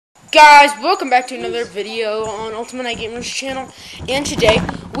Guys, welcome back to another video on Ultimate Night Gamers channel, and today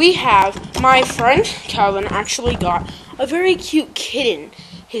we have my friend Calvin actually got a very cute kitten.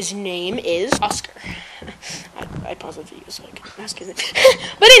 His name is Oscar. I paused the video so I could ask his name.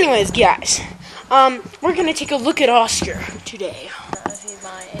 But anyways, guys, we're gonna take a look at Oscar today. Look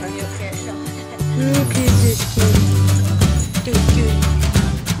at this kid.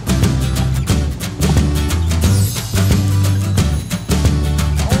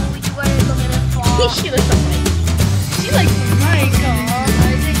 She likes the mic. She likes the mic.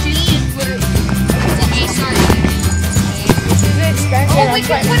 Oh, we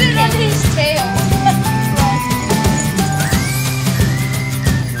can put it on his tail.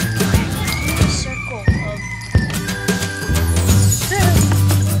 Circle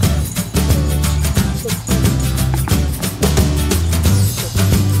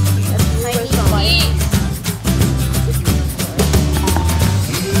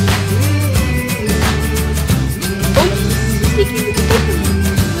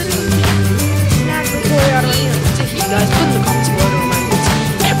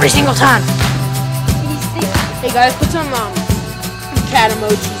every single time. Hey guys, put some cat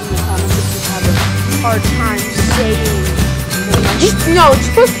emojis in the comments if you have a hard time saying. Just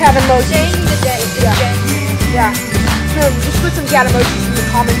put cat emojis. saying the day. Yeah. No, just put some cat emojis in the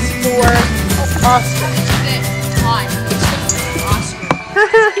comments for Oscar. Oscar.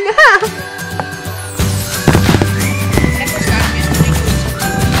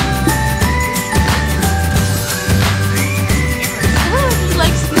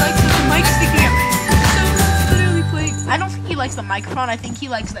 He likes the microphone. I think he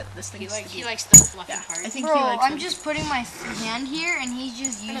likes that this thing. He likes the fluffy part. I think Bro, he likes I'm just putting my hand here and he's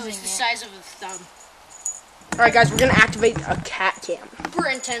just using it's the size of a thumb. Alright guys, we're gonna activate a cat cam. Super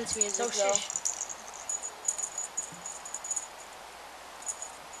intense music though.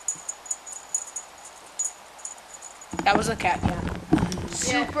 That was a cat cam.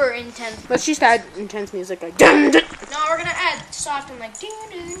 Super intense. Let's just add intense music like dun, dun. No, we're gonna add soft and like dun,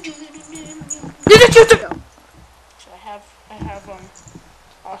 dun, dun, dun, dun. So I have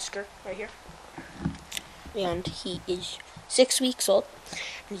Oscar right here. And he is 6 weeks old.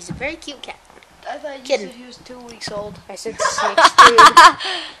 And he's a very cute cat. I thought you Kidding. said he was 2 weeks old. I said 6, dude.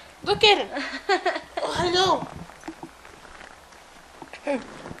 Look at him. Oh, hello.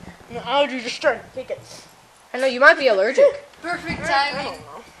 I'll do just try to kick it. I know you might be allergic. Perfect I timing.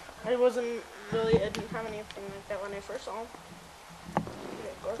 don't know. I didn't have anything like that when I first saw him.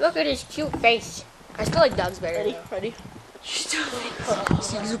 Look at his cute face. I still like dogs better. Ready?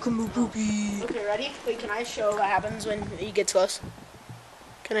 Okay, ready? Wait, can I show what happens when he gets close?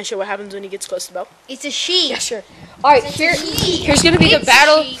 Can I show what happens when he gets close to Belle? It's a she. Yeah, sure. Alright, here's gonna be the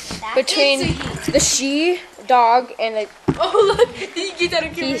battle between the she dog and the. Oh look! Did you get that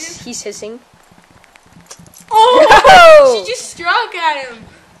on camera? He's hissing. Oh! She just struck at him.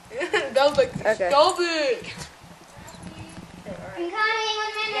 That was like okay. so big. I'm coming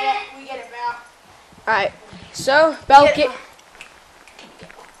 1 minute. We get it, Belle. Alright, so Belle get. Get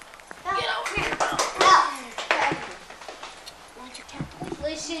over here, Belle.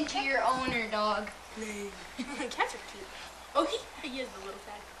 Listen to your owner, dog. Cats are cute. Oh, he is the little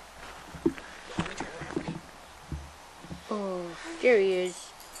cat. Oh, there he is.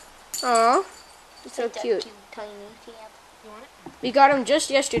 Aw, he's so cute. Tiny cat. You want it? We got him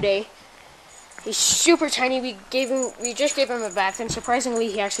just yesterday. He's super tiny. We just gave him a bath, and surprisingly,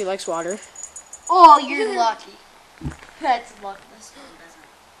 he actually likes water. Oh, you're lucky. That's lucky.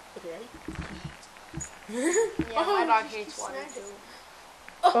 Okay, ready? Yeah, my dog hates water too.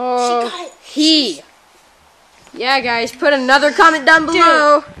 Oh, she got it. he. Yeah, guys, put another comment down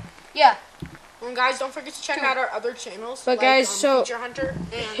below. Yeah. And guys, don't forget to check out our other channels. But guys, so Feature Hunter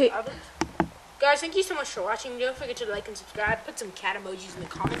and others. Guys, thank you so much for watching. Don't forget to like and subscribe. Put some cat emojis in the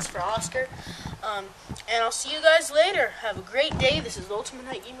comments for Oscar. And I'll see you guys later. Have a great day. This is Ultimate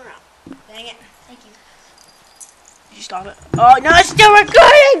Night Gamer out. Dang it. Thank you. Did you stop it? Oh, no, it's still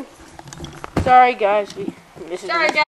recording! sorry, guys. Sorry, guys.